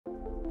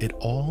It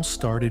all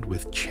started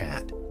with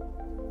chat.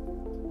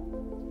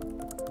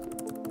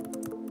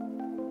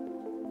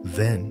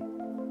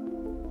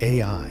 Then,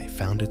 AI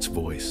found its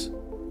voice.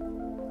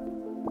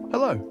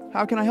 Hello,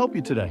 how can I help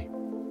you today?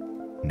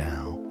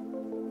 Now,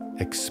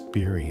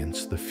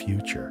 experience the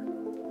future.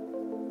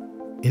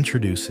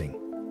 Introducing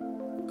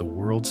the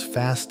world's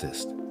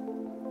fastest,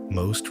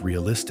 most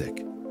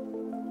realistic,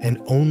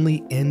 and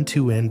only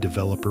end-to-end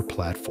developer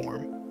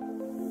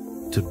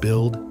platform to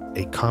build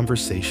a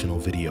conversational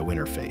video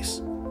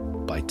interface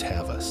by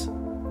Tavus.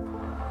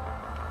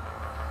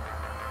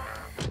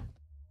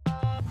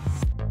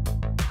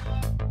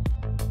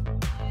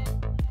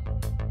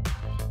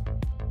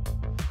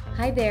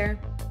 Hi there.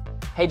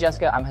 Hey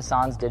Jessica, I'm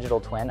Hassan's digital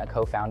twin, a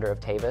co-founder of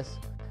Tavus.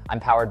 I'm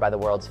powered by the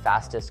world's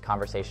fastest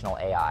conversational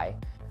AI.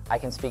 I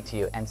can speak to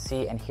you and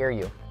see and hear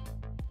you.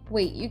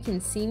 Wait, you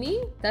can see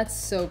me? That's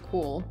so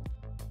cool.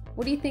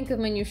 What do you think of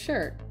my new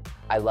shirt?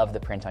 I love the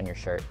print on your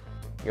shirt.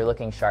 You're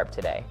looking sharp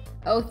today.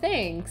 Oh,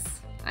 thanks.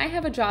 I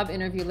have a job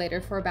interview later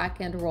for a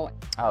back-end role.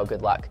 Oh,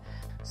 good luck.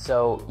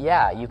 So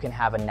yeah, you can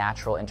have a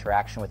natural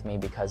interaction with me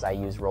because I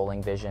use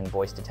rolling vision,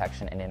 voice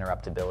detection, and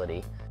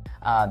interruptibility.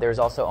 There's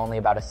also only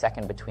about a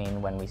second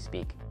between when we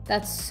speak.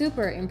 That's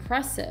super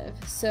impressive.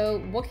 So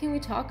what can we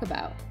talk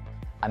about?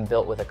 I'm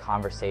built with a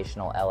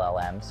conversational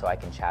LLM, so I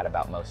can chat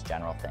about most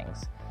general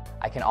things.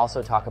 I can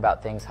also talk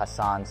about things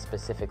Hassan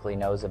specifically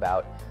knows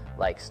about,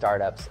 like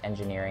startups,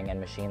 engineering, and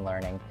machine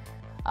learning.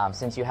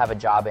 Since you have a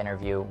job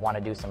interview, want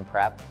to do some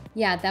prep?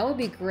 Yeah, that would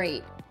be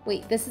great.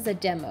 Wait, this is a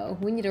demo.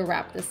 We need to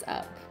wrap this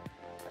up.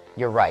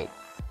 You're right.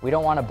 We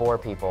don't want to bore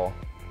people.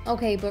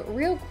 Okay, but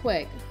real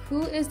quick,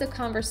 who is the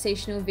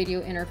conversational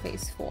video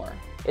interface for?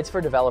 It's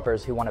for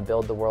developers who want to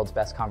build the world's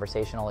best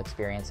conversational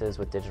experiences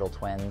with digital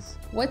twins.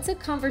 What's a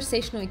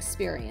conversational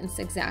experience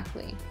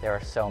exactly? There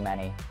are so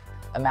many.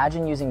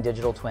 Imagine using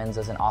digital twins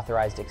as an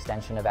authorized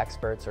extension of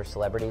experts or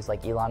celebrities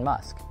like Elon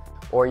Musk.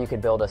 Or you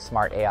could build a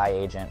smart AI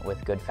agent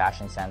with good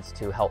fashion sense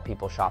to help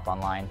people shop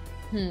online.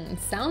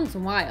 Sounds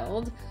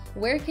wild.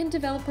 Where can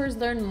developers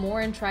learn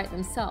more and try it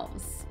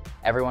themselves?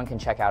 Everyone can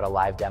check out a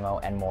live demo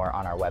and more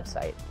on our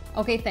website.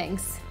 Okay,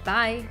 thanks.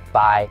 Bye.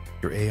 Bye.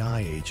 Your AI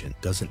agent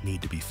doesn't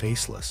need to be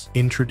faceless.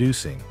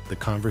 Introducing the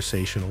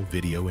Conversational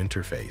Video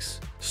Interface.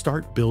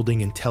 Start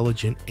building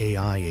intelligent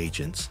AI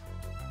agents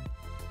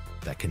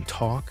that can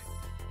talk,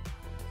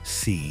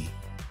 see,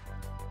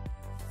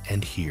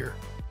 and hear.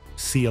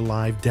 See a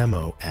live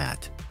demo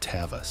at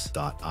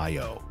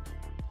tavus.io.